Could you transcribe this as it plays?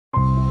Hi,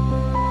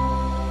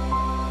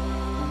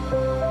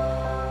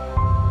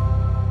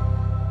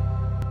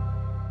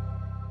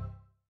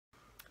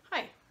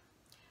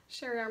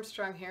 Sherry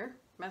Armstrong here,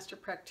 Master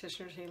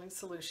Practitioner at Healing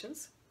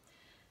Solutions.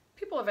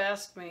 People have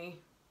asked me,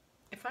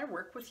 if I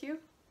work with you,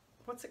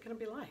 what's it going to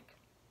be like?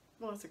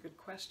 Well, that's a good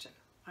question.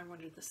 I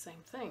wondered the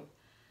same thing.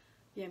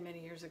 Yeah,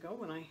 many years ago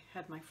when I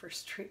had my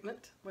first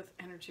treatment with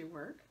energy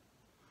work.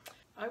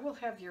 I will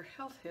have your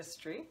health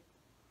history,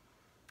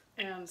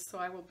 and so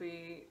I will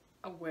be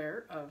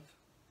aware of,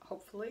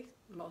 hopefully,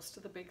 most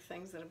of the big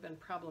things that have been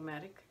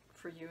problematic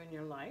for you in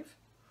your life.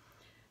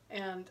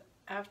 And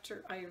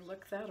after I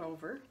look that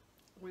over,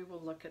 we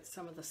will look at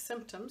some of the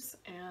symptoms,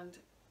 and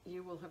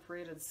you will have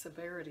rated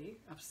severity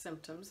of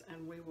symptoms,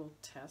 and we will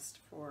test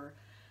for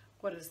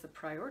what is the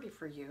priority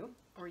for you,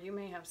 or you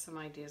may have some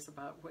ideas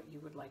about what you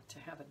would like to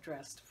have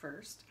addressed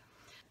first.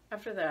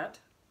 After that,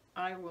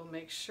 I will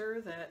make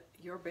sure that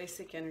your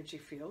basic energy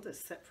field is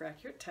set for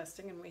accurate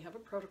testing, and we have a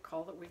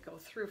protocol that we go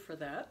through for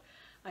that.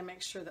 I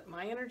make sure that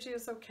my energy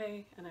is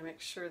okay, and I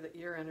make sure that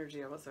your energy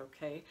is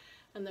okay,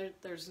 and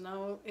there's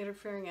no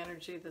interfering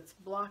energy that's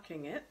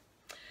blocking it.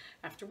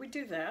 After we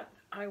do that,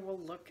 I will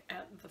look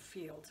at the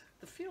field.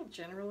 The field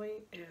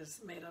generally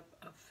is made up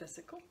of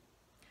physical,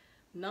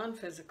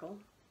 non-physical,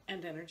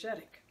 and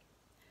energetic.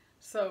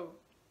 So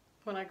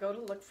when I go to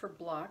look for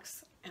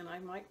blocks, and I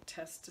might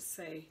test to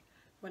say,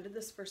 when did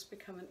this first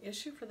become an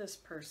issue for this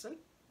person?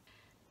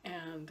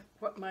 And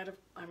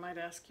I might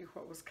ask you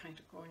what was kind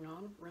of going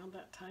on around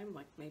that time,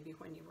 like maybe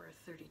when you were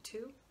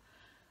 32.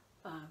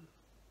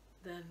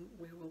 Then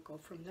we will go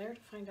from there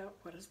to find out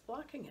what is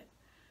blocking it.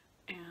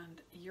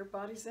 And your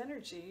body's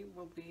energy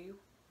will be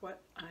what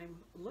I'm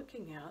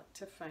looking at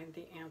to find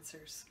the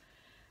answers.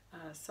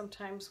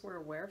 Sometimes we're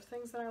aware of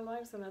things in our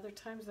lives, and other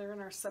times they're in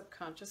our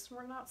subconscious and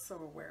we're not so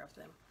aware of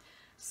them.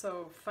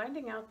 So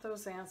finding out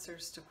those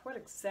answers to what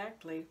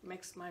exactly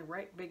makes my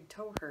right big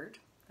toe hurt,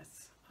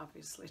 that's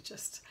obviously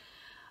just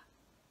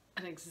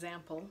an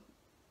example,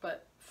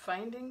 but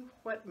finding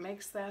what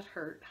makes that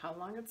hurt, how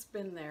long it's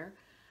been there,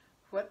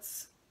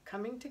 what's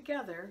coming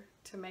together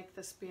to make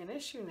this be an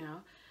issue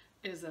now,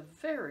 is a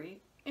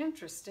very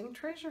interesting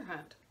treasure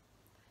hunt.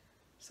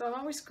 So I'm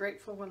always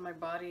grateful when my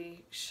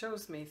body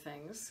shows me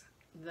things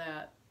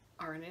that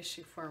are an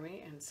issue for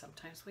me, and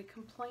sometimes we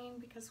complain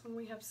because when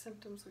we have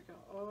symptoms we go,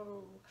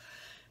 oh,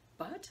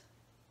 but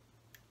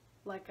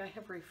like I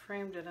have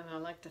reframed it, and I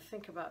like to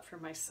think about for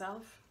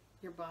myself,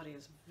 your body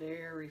is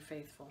very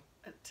faithful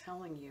at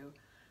telling you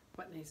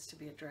what needs to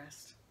be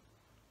addressed.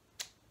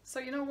 So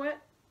you know what?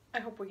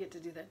 I hope we get to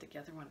do that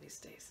together one of these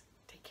days.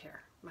 Take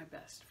care. My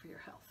best for your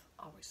health,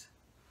 always.